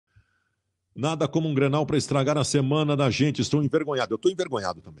Nada como um grenal para estragar a semana da gente. Estou envergonhado. Eu estou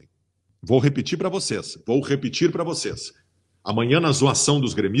envergonhado também. Vou repetir para vocês. Amanhã, na zoação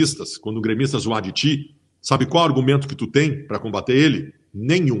dos gremistas, quando o gremista zoar de ti, sabe qual argumento que tu tem para combater ele?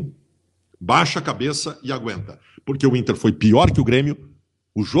 Nenhum. Baixa a cabeça e aguenta. Porque o Inter foi pior que o Grêmio.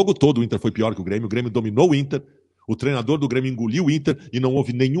 O jogo todo o Inter foi pior que o Grêmio dominou o Inter. O treinador do Grêmio engoliu o Inter e não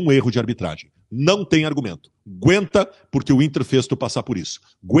houve nenhum erro de arbitragem. Não tem argumento. Aguenta, porque o Inter fez tu passar por isso.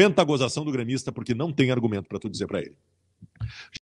 Aguenta a gozação do gremista, porque não tem argumento para tu dizer para ele.